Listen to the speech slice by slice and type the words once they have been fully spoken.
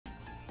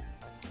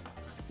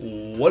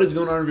What is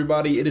going on,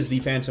 everybody? It is the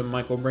Phantom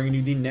Michael bringing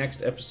you the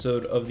next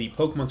episode of the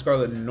Pokemon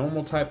Scarlet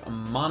Normal Type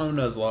Mono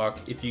Nuzlocke.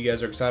 If you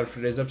guys are excited for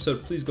today's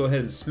episode, please go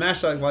ahead and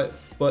smash that like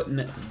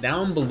button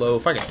down below.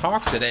 If I can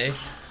talk today.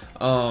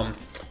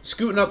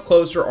 Scooting up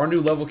closer, our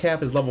new level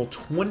cap is level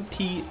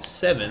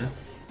 27,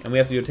 and we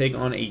have to go take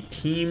on a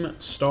Team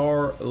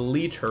Star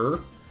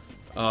Leader.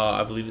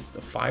 I believe it's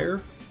the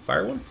fire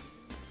one.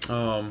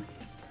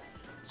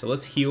 So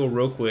let's heal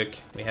real quick.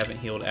 We haven't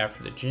healed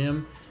after the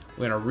gym.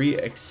 We're going to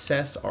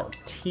re-access our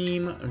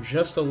team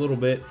just a little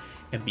bit,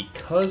 and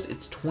because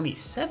it's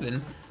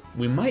 27,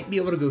 we might be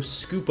able to go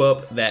scoop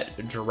up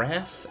that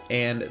giraffe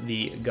and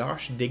the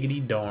gosh diggity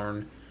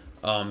darn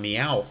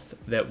Meowth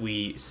that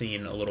we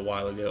seen a little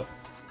while ago.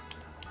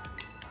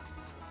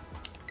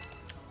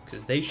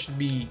 Because they should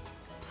be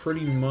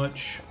pretty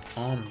much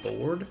on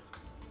board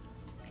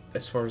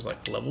as far as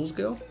like levels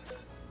go.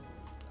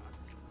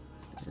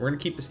 We're going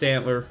to keep the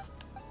Stantler.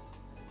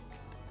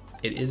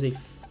 It is a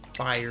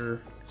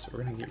fire. So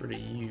we're going to get rid of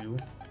you.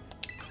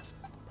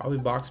 Probably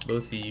box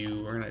both of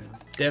you. We're going to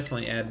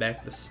definitely add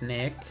back the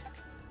snack.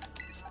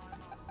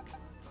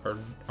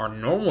 Our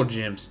normal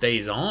gym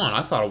stays on.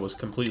 I thought it was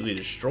completely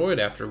destroyed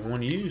after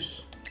one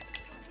use.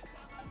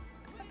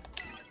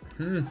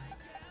 I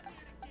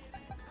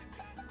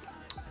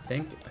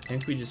think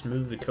we just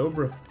moved the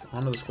Cobra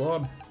onto the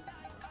squad.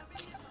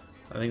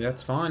 I think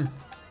that's fine.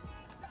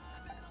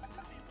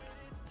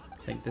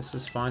 I think this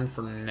is fine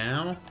for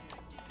now.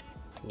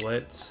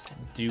 Let's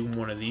do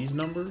one of these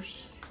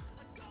numbers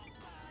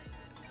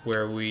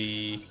where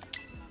we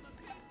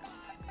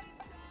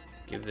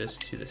give this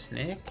to the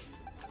snack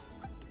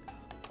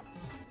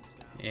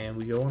and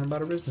we go on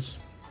about our business.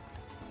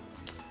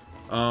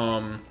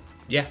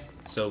 Yeah,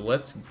 so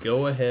let's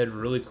go ahead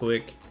really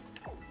quick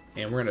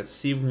and we're gonna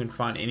see if we can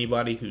find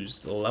anybody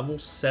who's level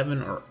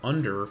 7 or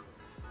under.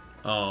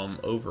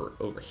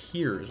 Over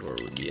here is where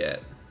we'd be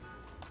at.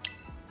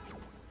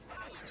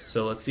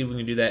 So let's see if we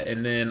can do that,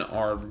 and then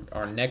our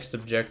next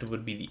objective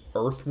would be the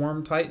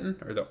Earthworm Titan,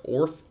 or the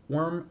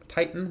Orthworm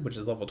Titan, which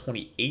is level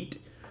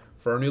 28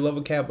 for our new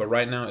level cap, but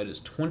right now it is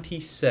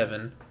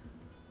 27.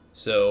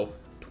 So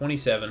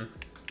 27.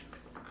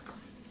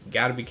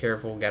 Gotta be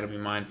careful, gotta be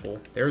mindful.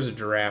 There's a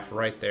giraffe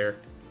right there,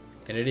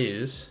 and it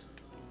is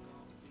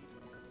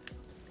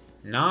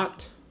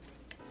not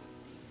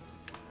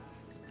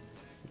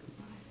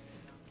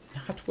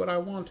what I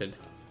wanted.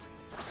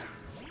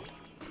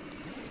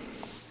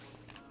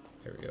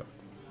 There we go.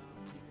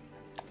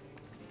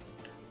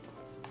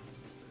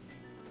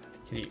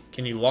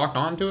 Can you lock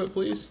onto it,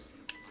 please?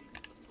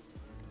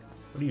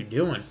 What are you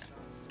doing?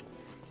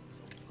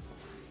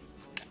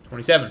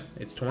 27.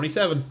 It's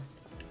 27.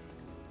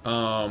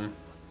 What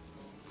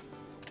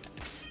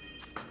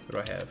do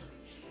I have?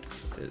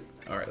 That's it.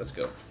 All right, let's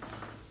go.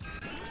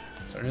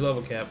 It's our new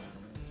level cap.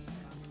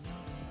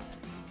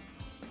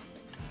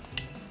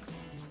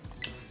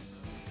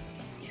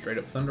 Straight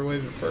up Thunder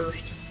Wave at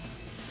first.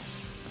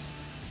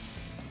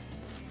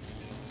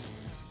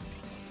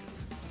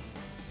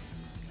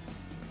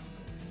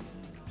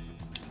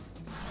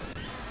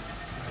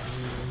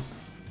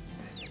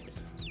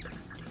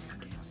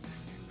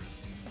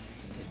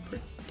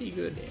 Pretty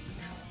good damage.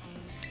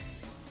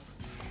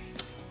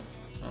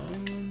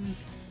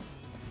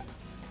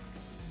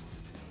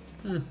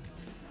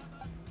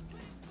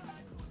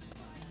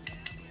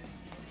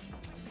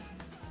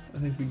 I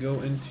think we go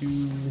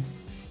into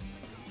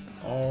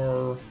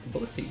our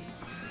Blissey.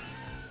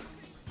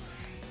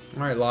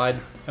 Alright, Lied,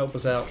 help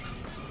us out.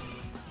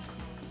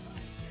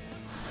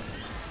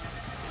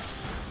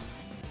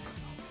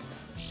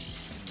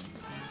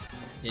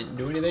 Didn't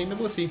do anything to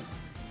Blissey.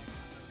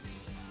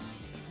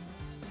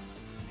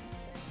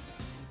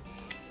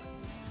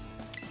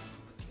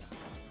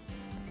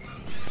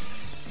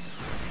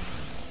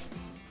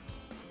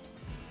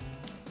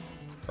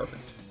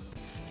 Perfect.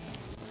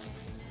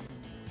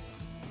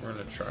 We're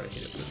gonna try to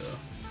hit it with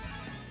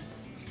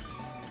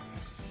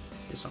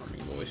a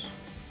disarming voice.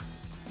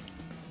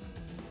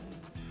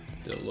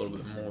 Do a little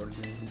bit more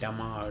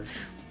damage.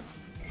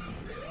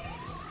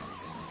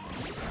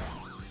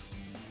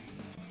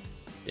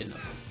 Did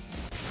nothing.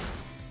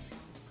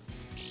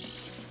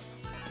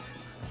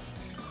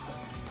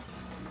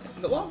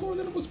 A lot more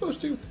than it was supposed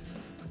to.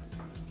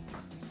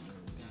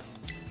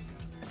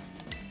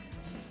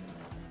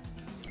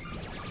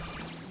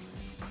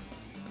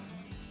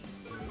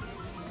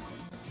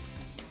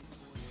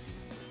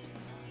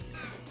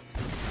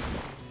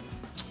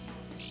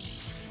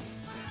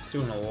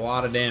 Doing a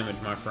lot of damage,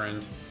 my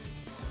friend.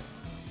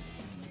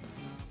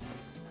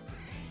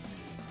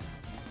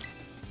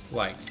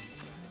 Like,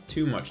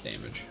 too much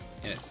damage.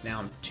 And it's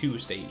down 2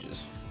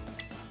 stages.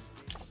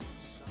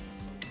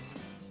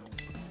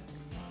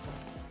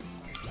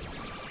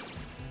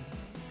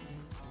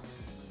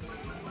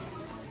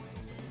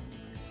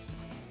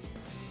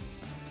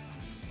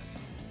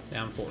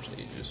 Down 4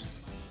 stages.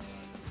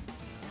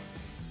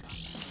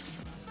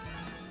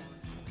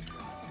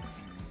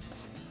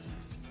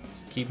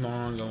 Keep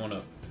on going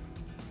up.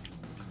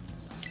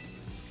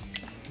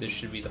 This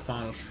should be the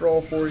final straw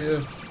for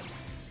you.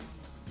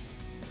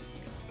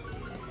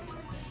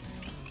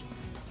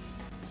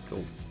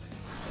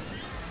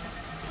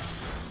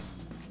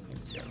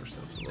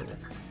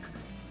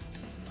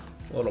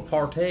 A little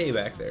partay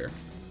back there.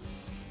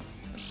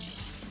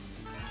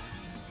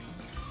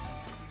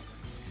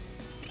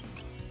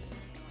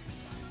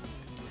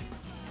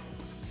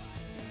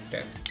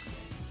 Okay.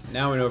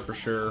 Now we know for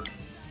sure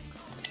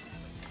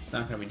it's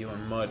not going to be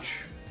doing much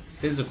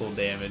physical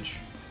damage.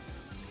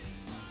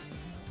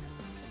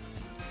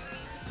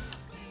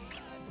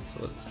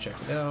 So let's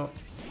check it out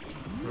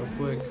real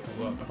quick.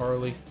 We'll go out to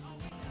Harley.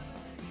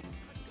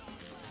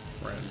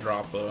 We're going to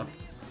drop a...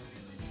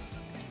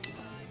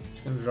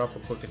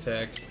 quick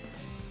attack.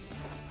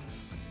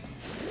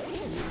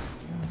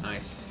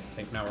 Nice. I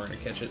think now we're going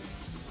to catch it.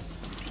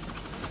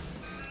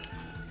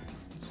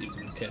 See if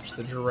we can catch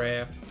the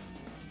giraffe.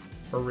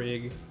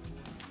 Rig.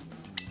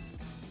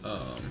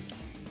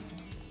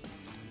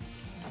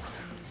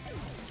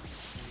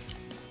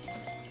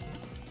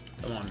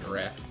 Come on,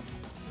 giraffe.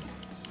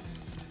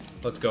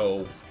 Let's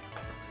go.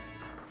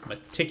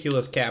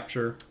 Meticulous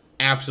capture.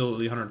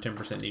 Absolutely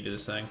 110% needed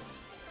this thing.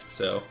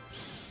 So,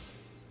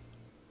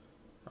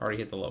 already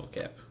hit the level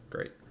cap.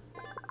 Great.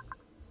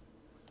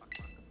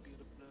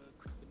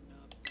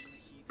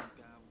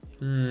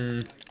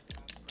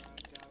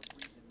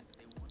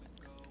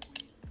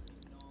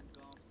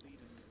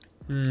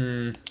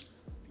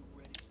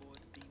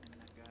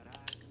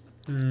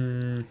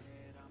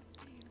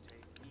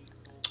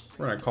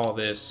 We're gonna call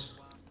this...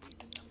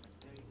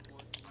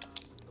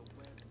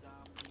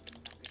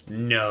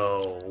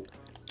 No.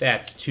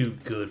 That's too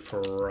good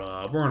for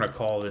Rob. We're gonna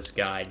call this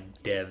guy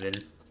Devin.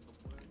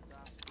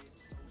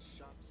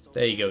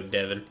 There you go,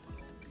 Devin.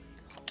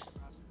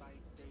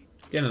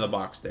 Get in the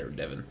box there,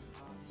 Devin.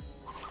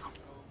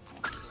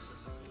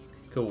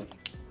 Cool.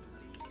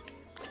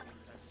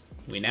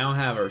 We now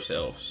have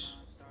ourselves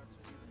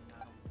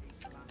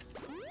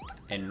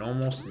a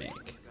normal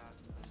snake.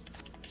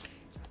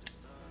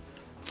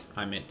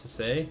 I meant to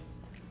say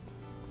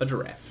a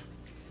giraffe.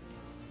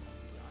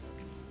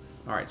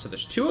 Alright, so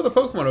there's two other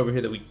Pokemon over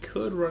here that we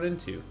could run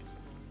into.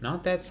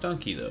 Not that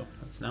stunky, though.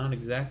 That's not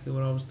exactly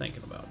what I was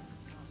thinking about.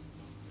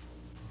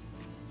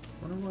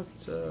 I wonder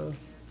what's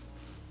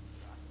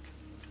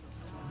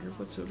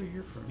over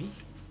here for me.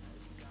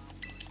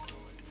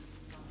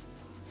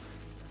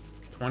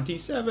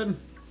 27.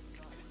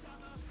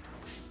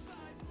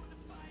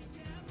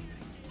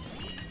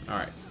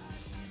 Alright.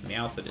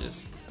 Meowth it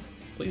is.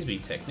 Please be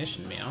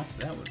Technician Meowth.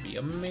 That would be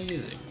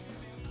amazing.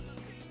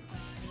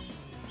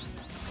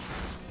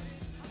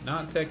 It's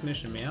not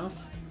Technician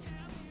Meowth.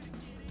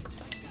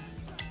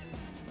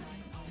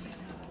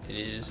 It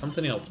is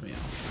something else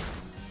Meowth.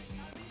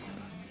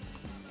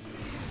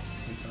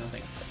 At least I don't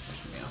think it's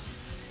Technician Meowth.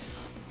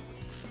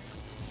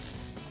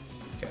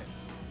 Okay.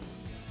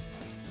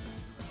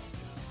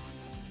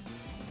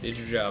 Did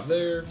your job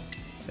there.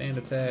 Sand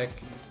attack.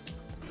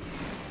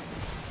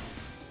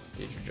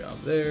 Did your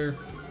job there.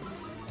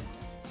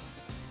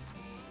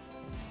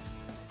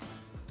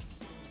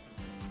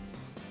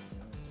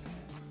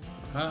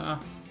 Aha.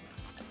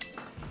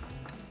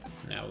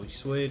 Now we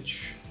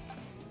switch.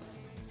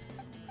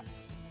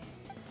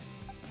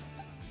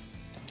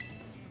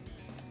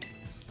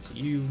 To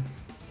you.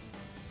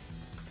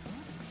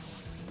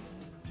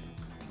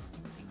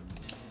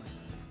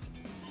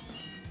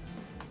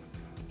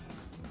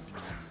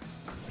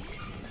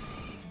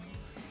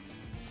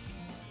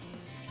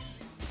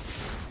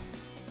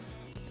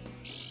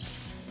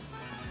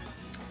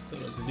 Still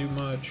doesn't do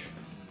much.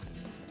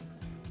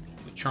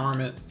 We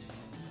charm it.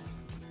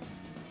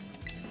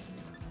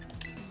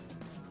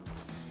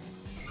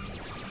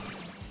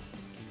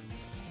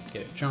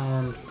 Get it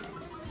charmed.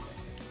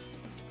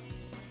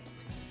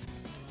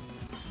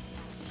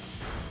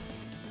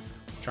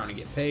 Trying to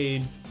get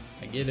paid.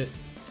 I get it.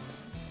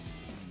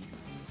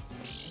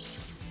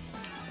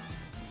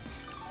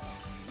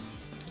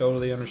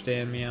 Totally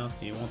understand, Meow.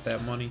 You want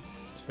that money.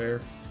 It's fair.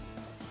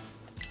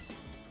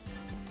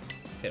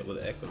 Hit with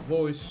an echo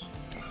voice.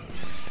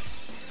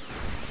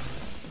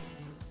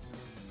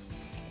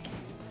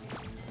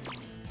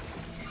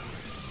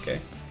 Okay.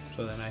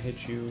 So then I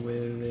hit you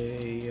with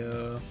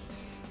a...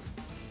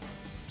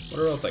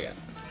 what else I got?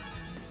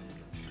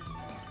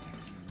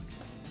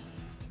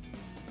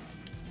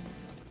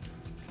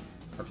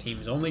 Our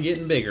team's only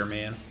getting bigger,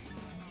 man.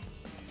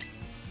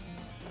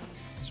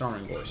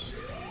 Disarming voice.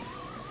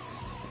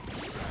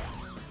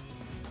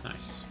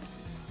 Nice.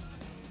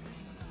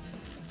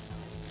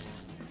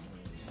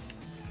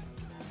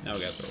 Now we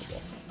gotta throw a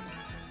ball.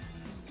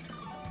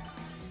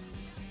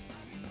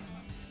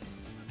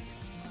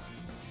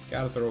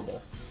 Gotta throw a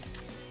ball.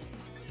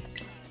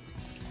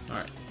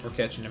 Alright, we're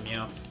catching him,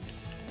 Meowth.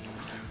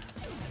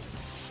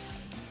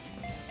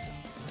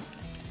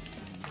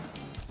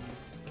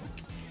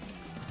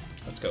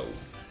 Let's go.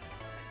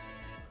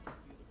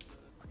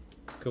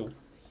 Cool.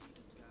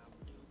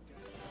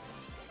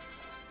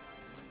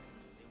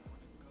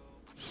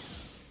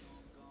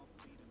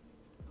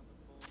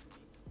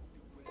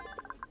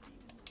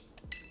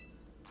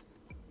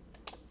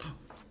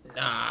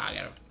 Nah, I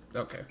gotta...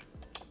 Okay.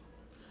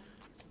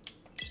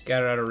 Just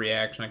got it out of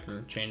reaction. I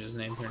can change his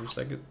name here in a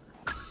second.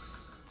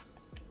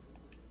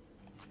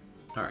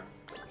 Alright.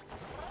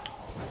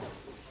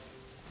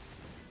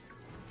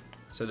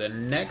 So the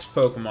next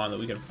Pokemon that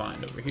we can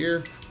find over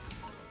here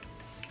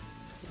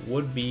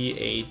would be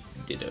a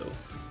Ditto.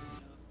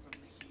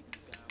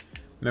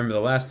 Remember,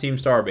 the last Team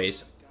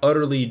Starbase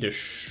utterly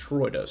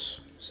destroyed us,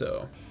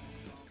 so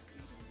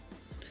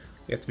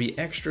we have to be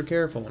extra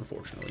careful,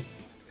 unfortunately.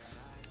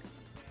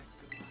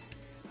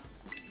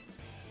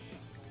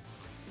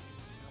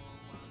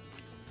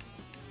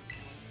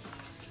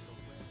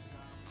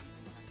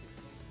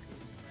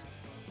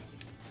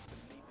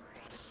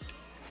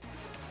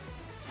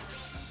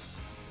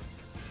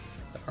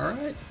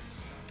 Alright.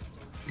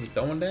 He's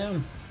throwing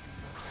down.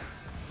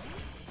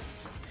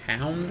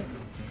 Hound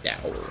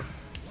Dower.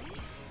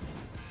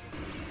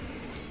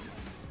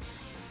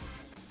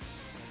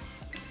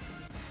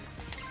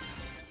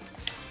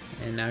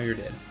 And now you're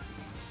dead.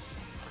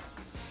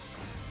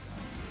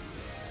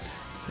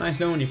 Nice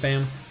knowing you,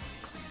 fam.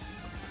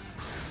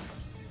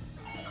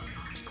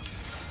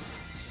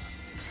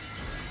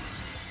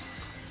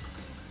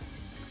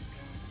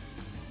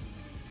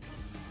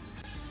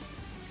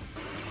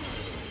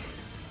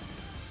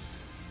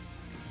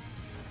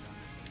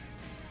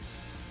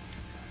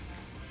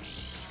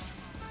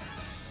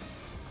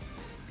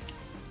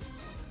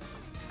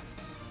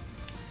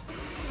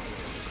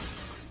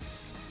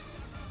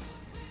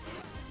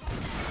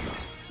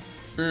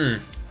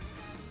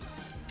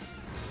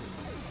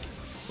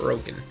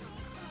 Broken.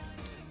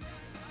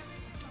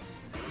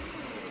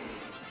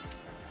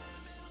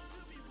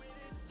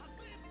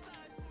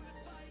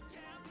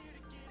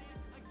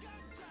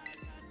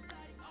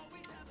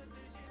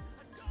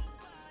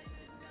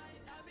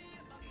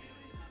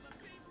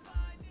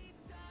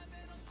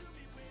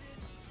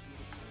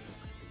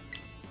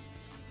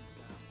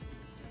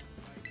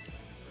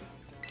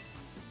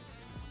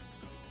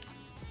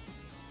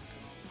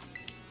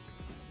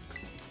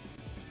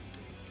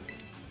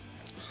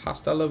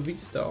 Hasta la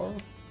vista.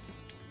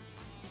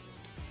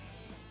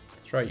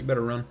 That's right, you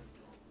better run.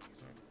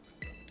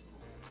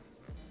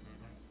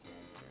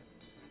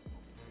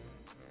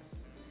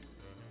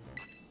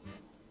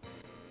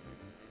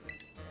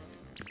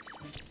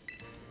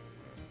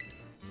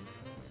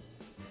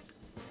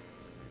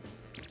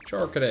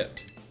 Charcadet.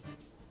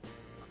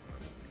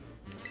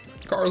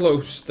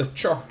 Carlos, the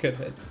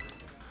Charcadet.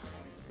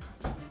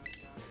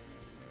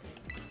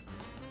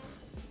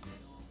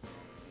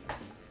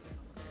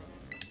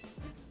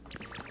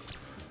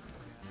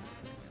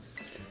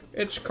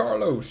 It's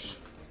Carlos.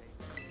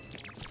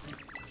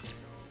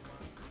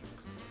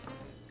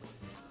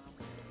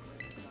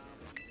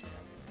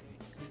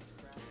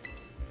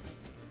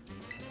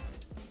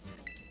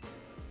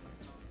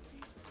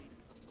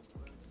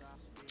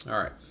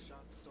 All right.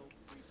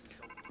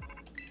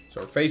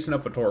 So we're facing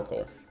up a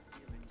Torkoal.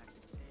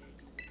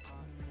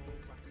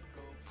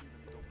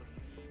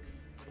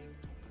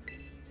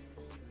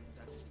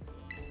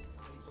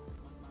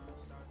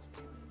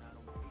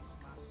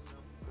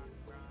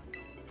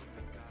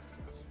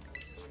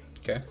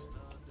 Okay.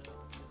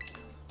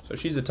 So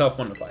she's a tough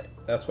one to fight.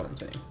 That's what I'm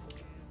saying.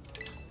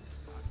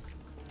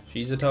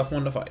 She's a tough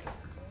one to fight.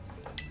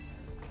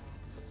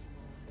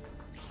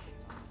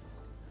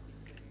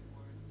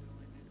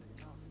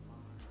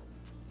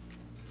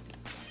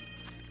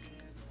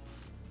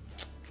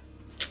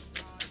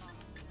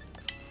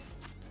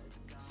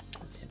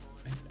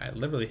 I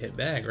literally hit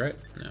bag, right?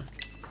 No.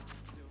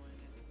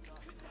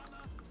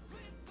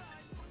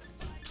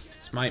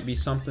 This might be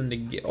something to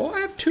get. Oh, I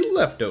have 2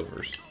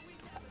 leftovers.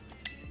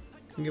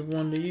 I'll give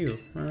 1 to you.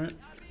 All right.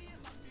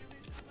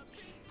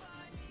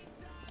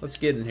 Let's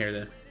get in here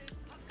then.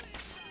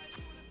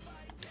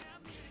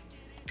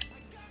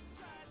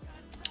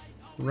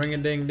 Ring a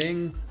ding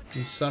ding,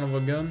 you son of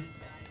a gun.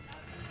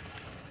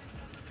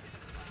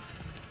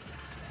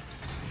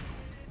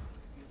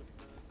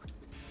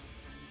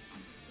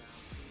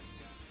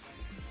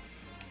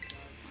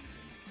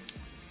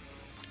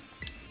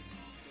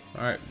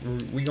 Alright,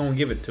 we gonna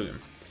give it to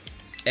him.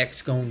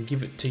 X gonna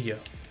give it to you.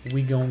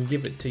 We gonna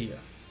give it to you.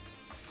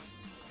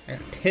 I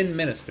got 10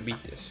 minutes to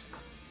beat this.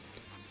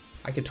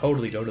 I could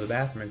totally go to the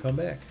bathroom and come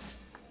back.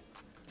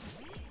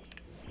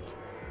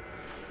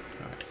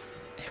 Alright.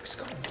 X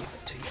gonna give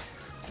it to you.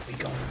 We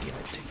gonna give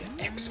it to you.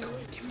 X gonna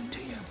give it to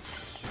you.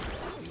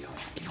 We gonna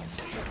give it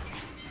to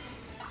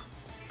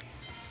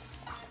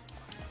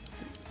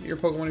you. Your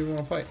Pokemon you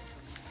wanna fight?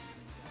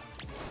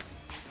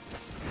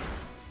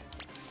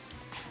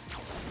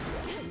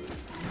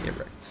 Get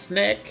right.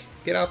 Snack,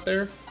 get out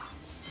there.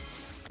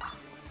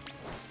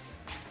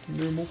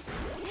 Normal.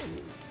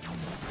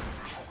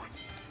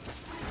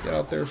 Get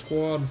out there,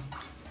 squad.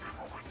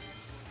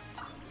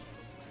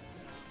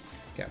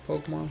 Got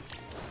Pokemon.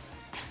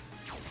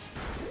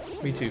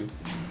 Me too.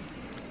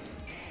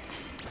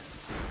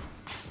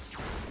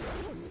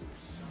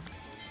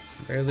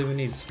 Barely we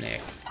need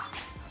snack.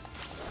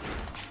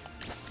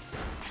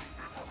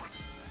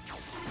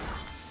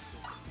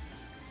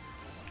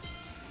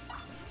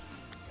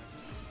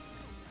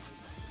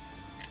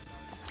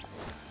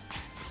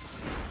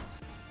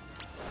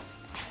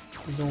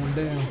 We're going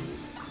down.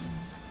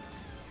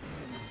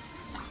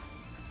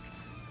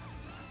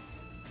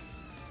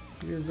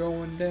 You're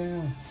going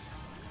down.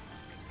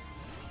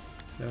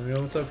 Let me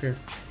know what's up here.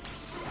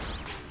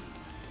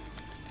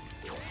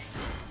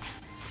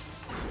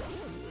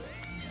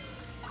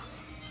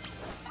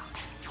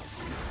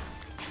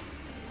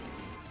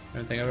 I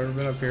don't think I've ever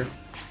been up here.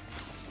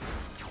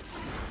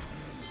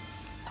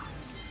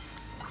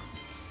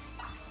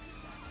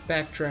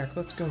 Backtrack,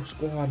 let's go,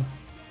 squad.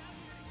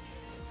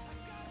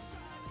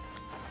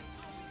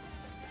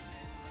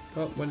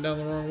 Oh, went down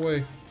the wrong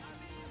way.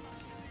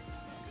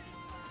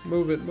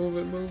 Move it, move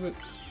it, move it.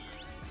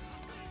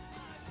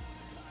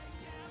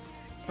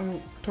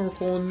 Oh,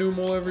 Torkoal and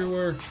Numel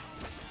everywhere.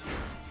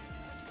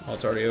 Oh,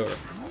 it's already over.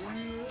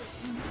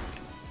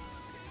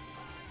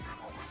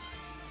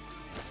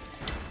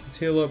 Let's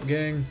heal up,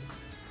 gang.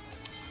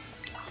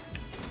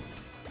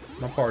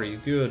 My party's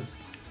good.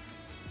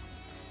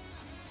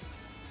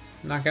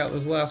 Knock out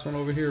this last one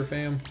over here,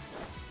 fam.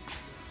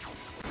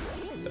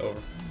 It's over.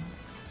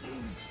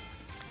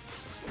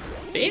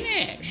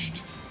 Finished!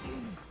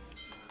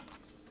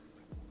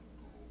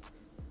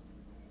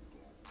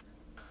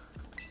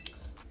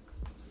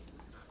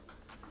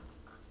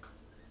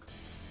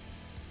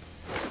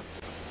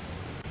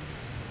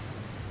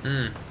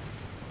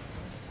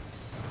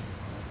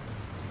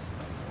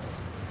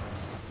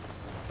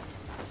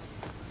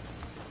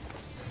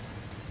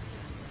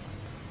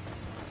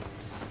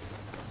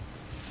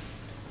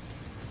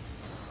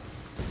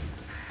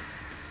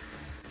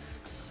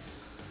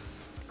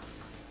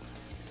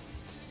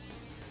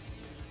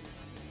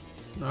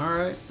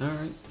 Alright,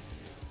 alright.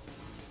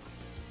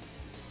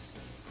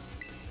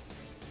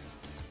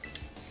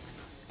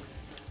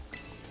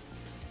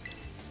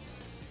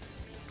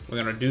 We're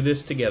gonna do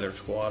this together,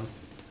 squad.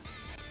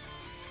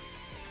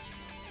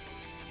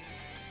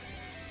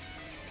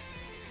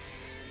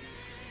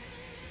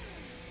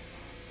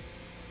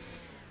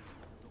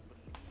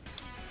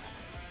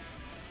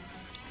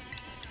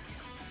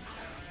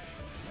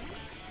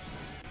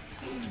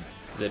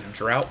 Is it a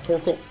drought,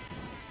 Torkoal?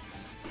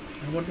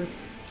 I wonder.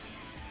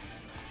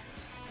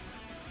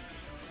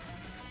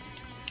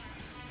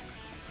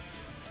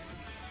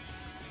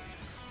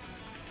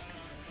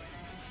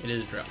 It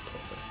is drought,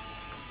 Torkoal.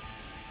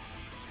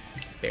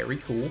 Very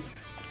cool.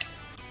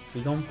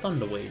 We gonna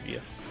thunder wave you.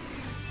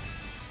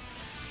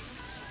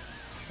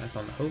 That's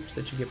on the hopes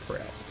that you get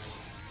paralyzed.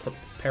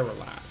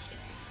 Paralyzed.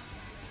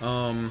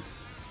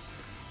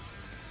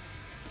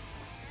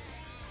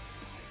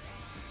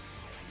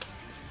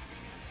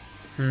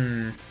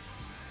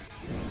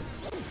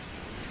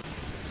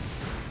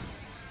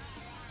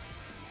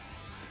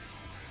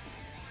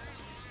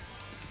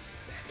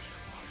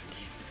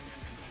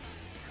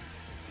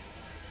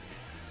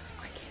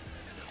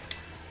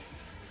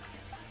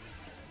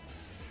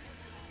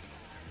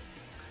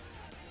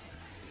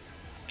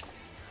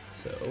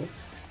 So,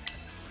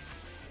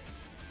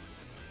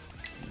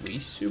 we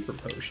super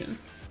potion.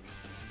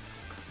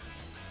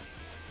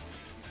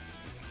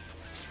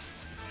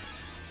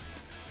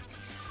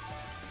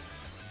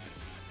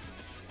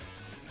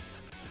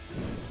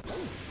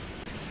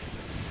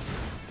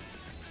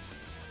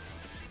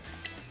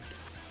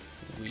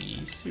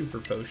 We super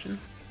potion.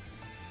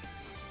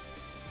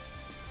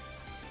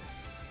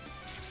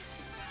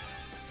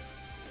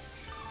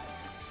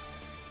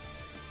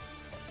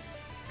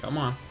 Come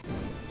on.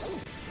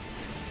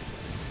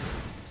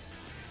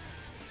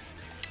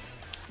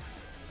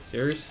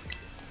 Serious?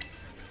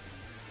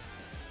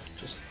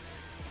 Just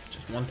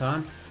one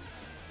time?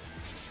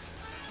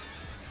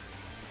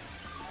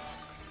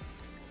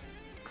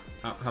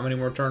 How many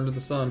more turn to the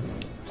sun?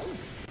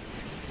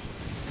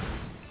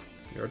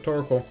 You're a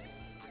Torkoal.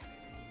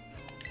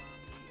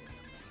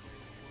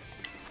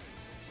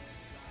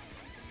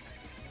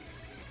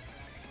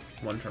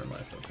 One turn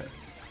left, okay.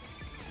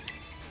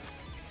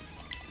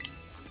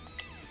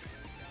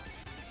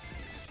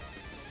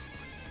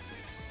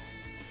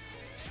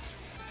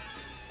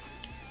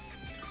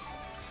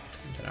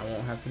 Then I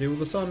won't have to deal with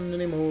the sun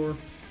anymore.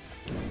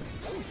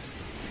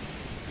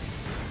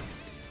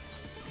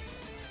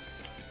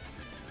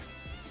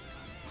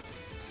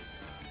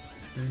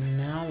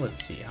 Now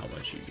let's see how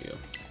much you do.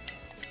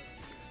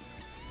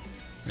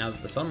 Now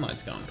that the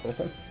sunlight's gone,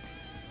 Torkoal.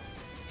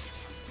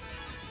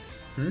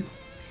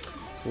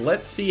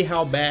 Let's see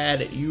how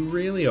bad you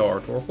really are,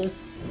 Torkoal.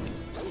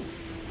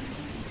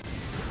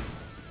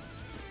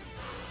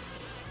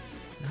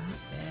 Not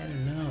bad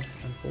enough,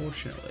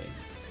 unfortunately.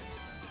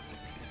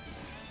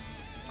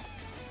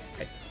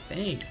 I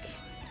think.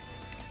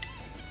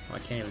 Oh, I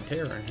can't even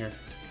tear in here.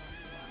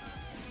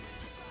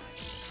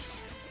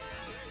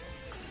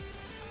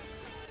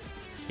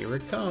 Here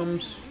it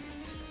comes.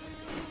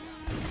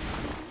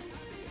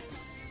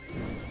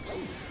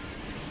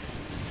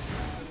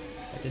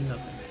 I did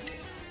nothing.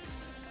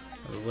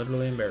 That was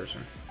literally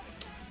embarrassing.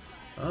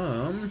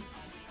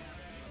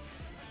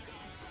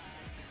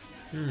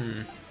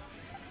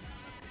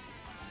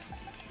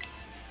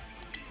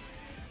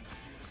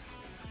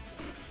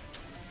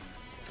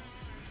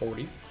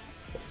 40,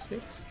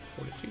 46,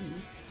 42.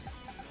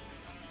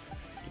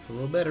 A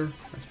little better,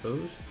 I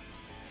suppose.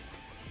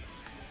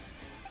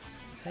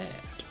 That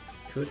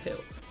could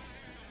help.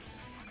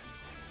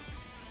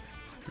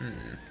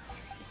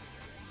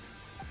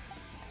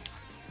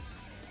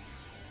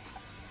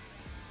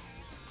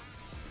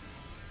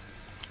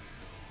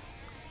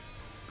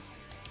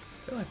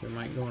 feel like we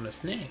might go on a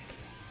snake.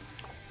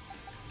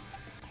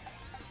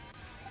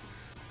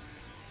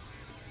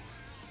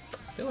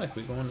 I feel like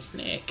we go on a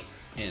snake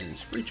and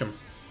screech them.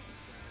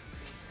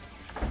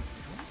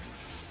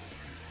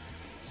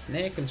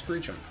 Snake and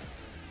screech them.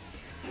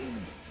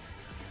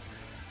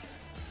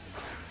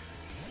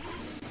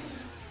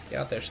 Get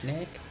out there,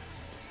 snake.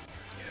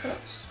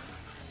 Yes.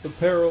 The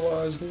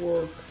paralyzed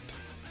worked.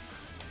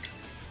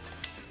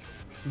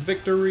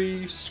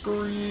 Victory,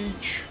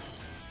 screech.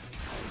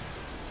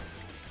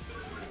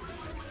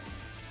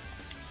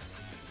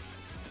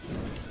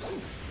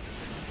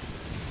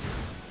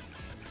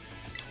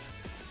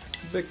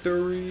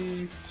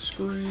 Victory,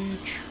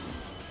 screech.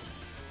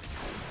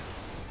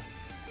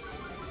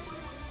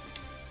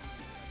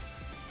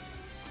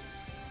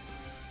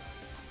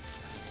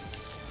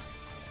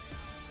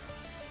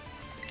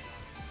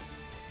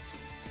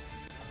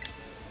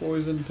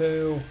 Poison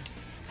tail.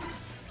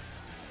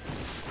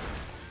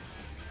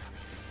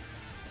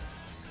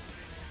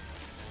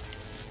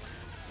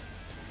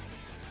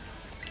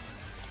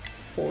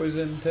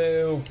 Poison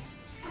tail.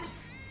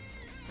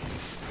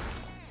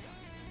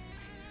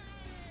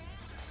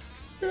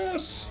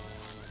 Yes.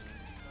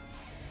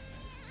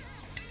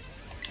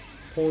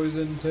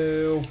 Poison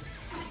tail.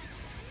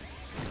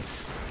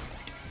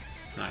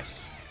 Nice.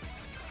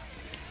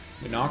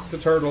 We knocked the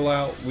turtle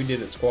out. We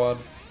did it, squad.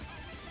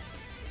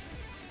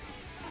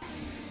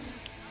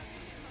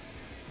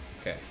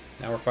 Okay,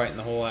 now we're fighting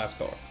the whole ass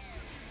car.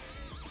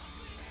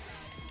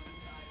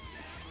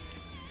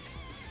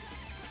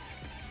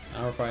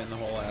 Now we're fighting the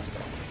whole ass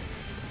car.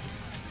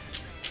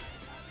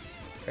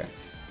 Okay.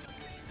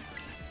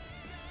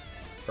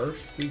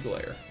 First, we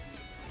glare.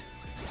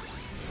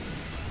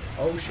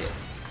 Oh shit.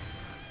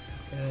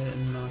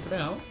 And knock it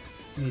out.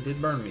 And he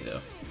did burn me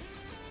though.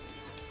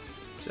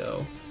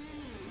 So,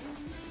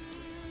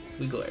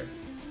 we glare.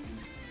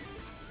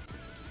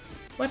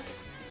 What?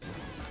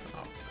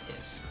 Oh,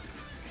 yes.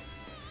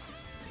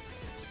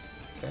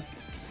 Okay.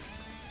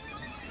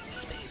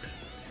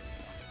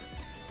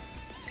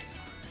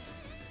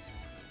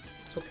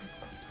 It's okay.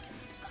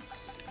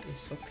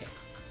 It's okay.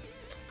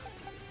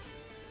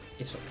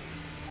 It's okay.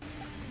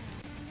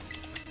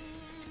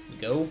 We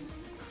go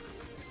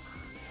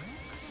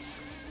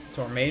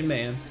to our main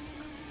man.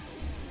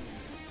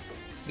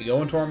 We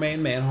go into our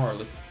main man,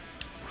 Harley.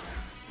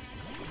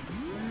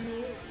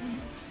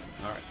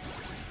 Alright.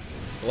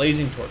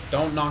 Blazing torch.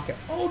 Don't knock it.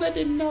 Oh, that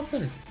did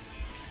nothing.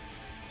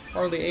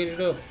 Harley ate it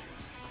up.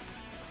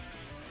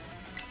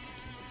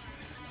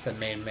 I said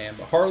main man,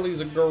 but Harley's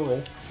a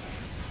girl.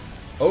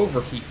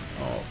 Overheat.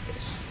 Oh,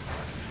 yes.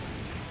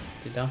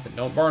 Did nothing.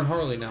 Don't burn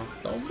Harley now.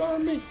 Don't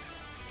burn me.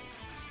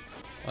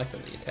 I like the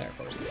attack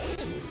Harley.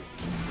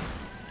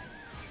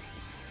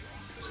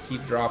 Just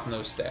keep dropping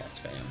those stats,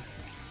 fam.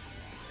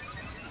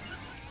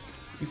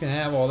 You can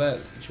have all that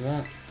you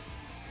want.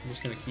 I'm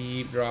just gonna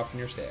keep dropping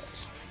your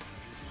stats.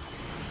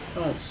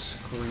 Don't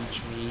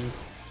screech me.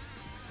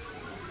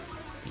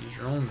 Use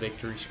your own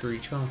victory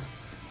screech, huh?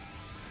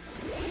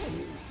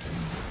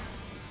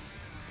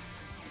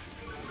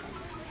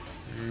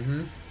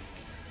 Mm-hmm.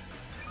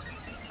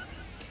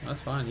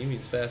 That's fine. You can be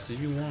as fast as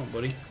you want,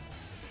 buddy.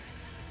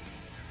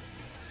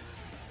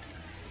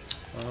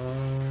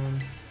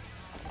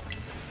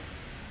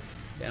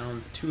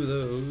 Down 2 of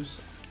those.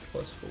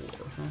 Plus 4,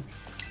 huh?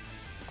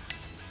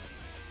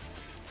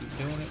 Keep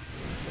doing it.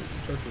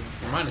 You're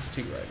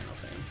 -2 right now,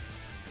 fam.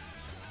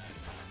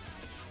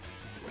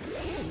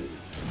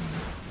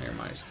 They're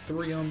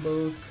 -3 on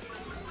both.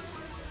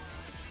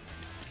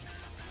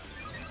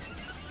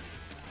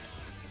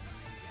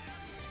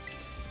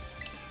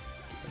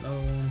 Another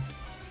one.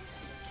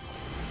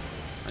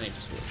 I need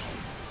to switch.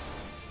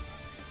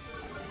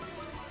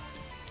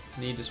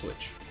 Need to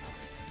switch.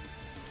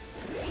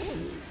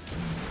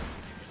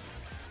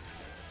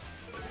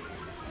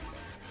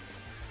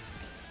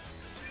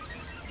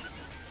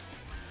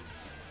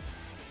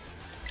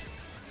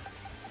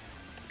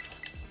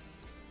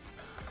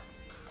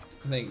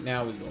 I think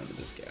now we go into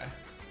this guy.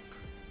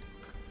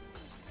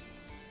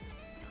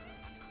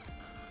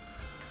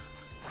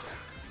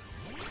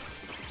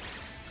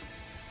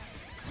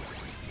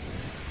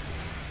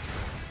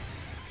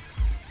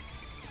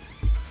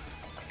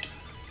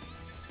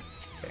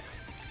 Okay,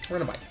 we're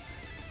gonna bite.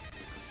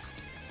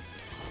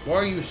 Why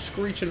are you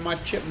screeching my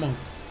chipmunk?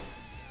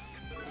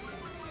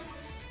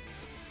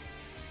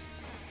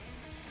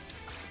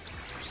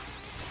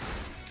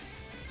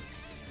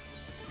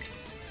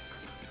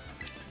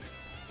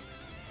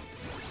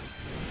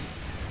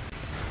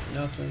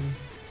 Nothing.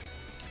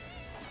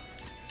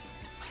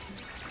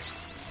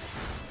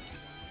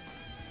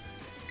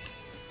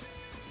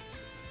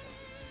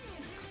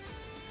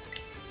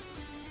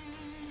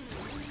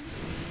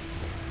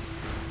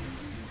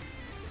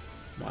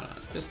 Why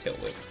not? Just tail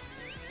whip.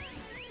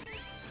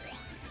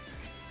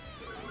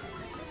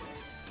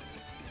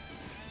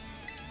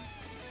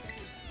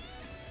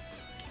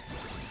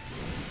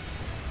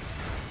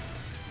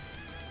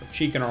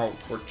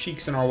 We're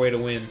cheeksing our way to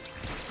win.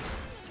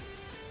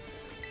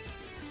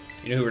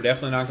 You know who we're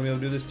definitely not gonna be able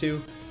to do this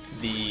to?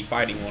 The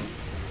fighting one.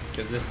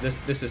 Because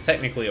this is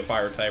technically a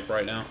fire type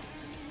right now.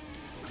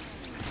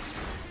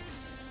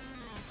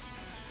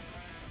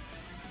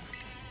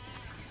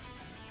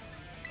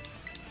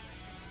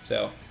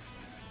 So,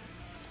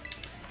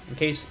 in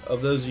case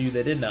of those of you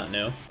that did not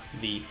know,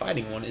 the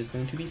fighting one is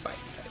going to be fighting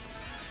type.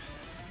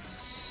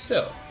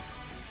 So,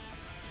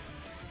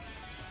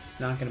 it's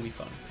not going to be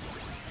fun.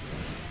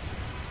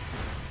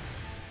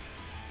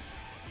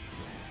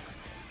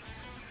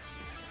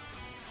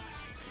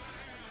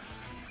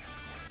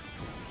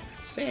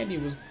 Sandy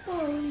was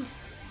burned.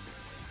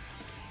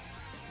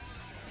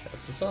 Shut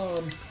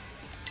facade.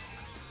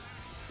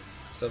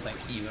 Still think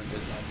even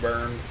with my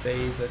burn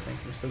phase, I think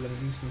I'm still going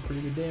to do some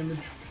pretty good damage.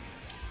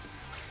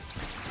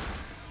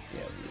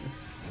 Yeah, dude.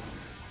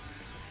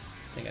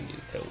 I think I need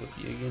to tail whip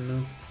you again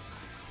though.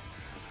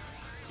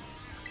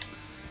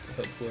 To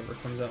help whoever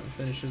comes out and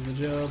finishes the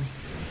job.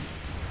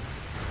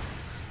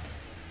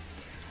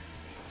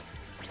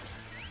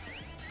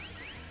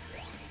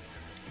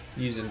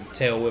 Using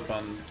tail whip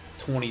on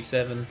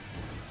 27.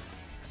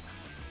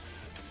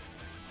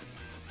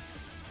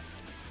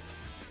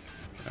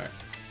 Alright.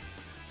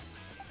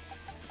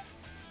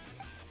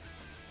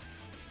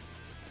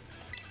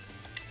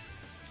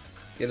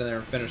 Get in there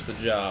and finish the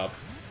job.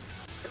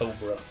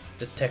 Cobra.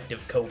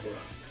 Detective Cobra.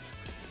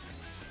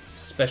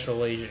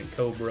 Special Agent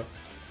Cobra.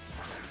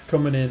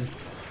 Coming in.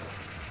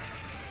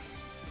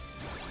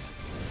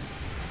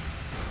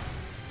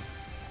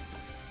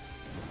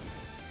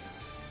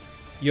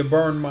 You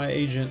burned my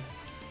agent.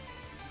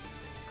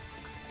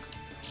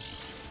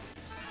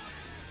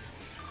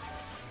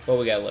 Well,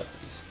 we got lefties.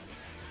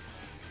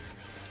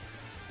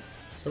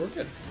 So we're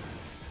good.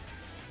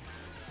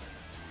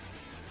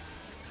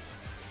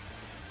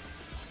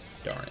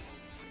 Darn it.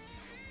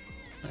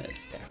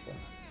 Let's tackle.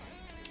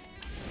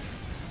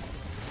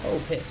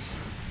 Oh, piss.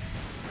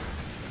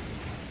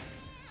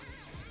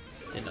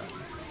 Did nothing.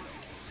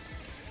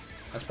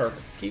 That's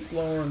perfect. Keep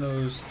lowering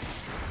those.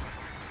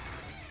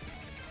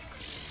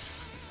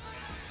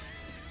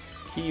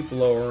 Keep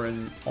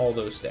lowering all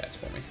those stats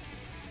for me.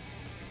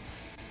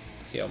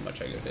 See how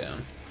much I go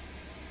down.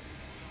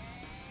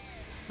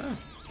 Oh,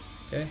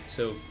 okay.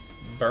 So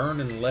burn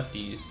and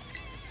lefties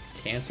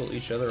cancel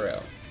each other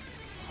out.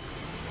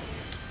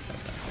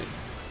 That's not good.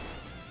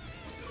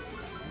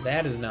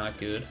 That is not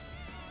good.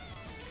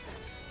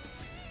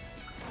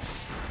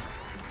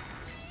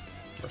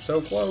 We're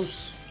so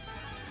close.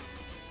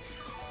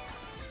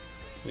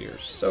 We are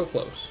so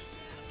close.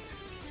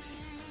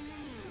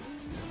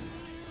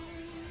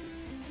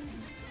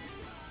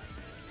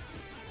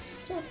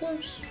 So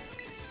close.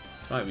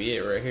 This might be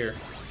it right here.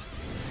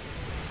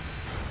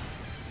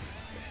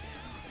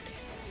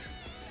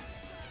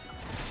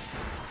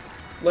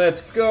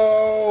 Let's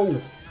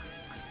go!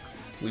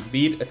 We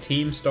beat a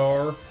Team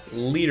Star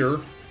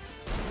leader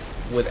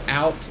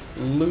without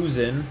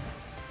losing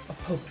a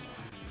Pokemon.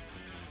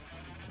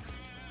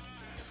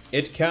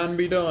 It can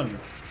be done.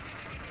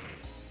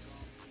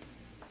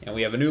 And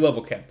we have a new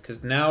level cap,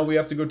 because now we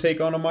have to go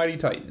take on a Mighty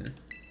Titan.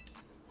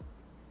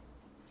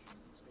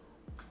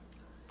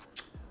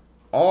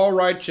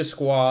 Alright, ya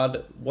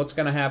squad. What's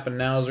going to happen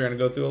now is we're going to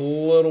go through a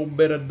little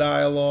bit of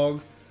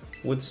dialogue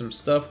with some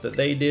stuff that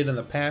they did in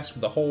the past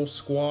with the whole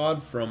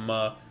squad from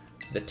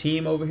the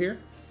team over here.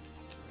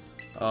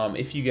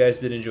 If you guys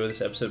did enjoy this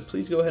episode,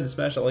 please go ahead and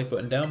smash that like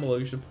button down below.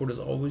 Your support is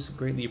always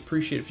greatly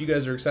appreciated. If you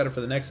guys are excited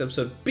for the next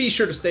episode, be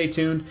sure to stay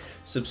tuned.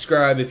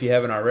 Subscribe if you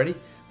haven't already.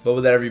 But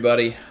with that,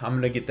 everybody, I'm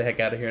going to get the heck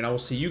out of here, and I will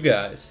see you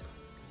guys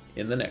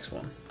in the next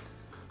one.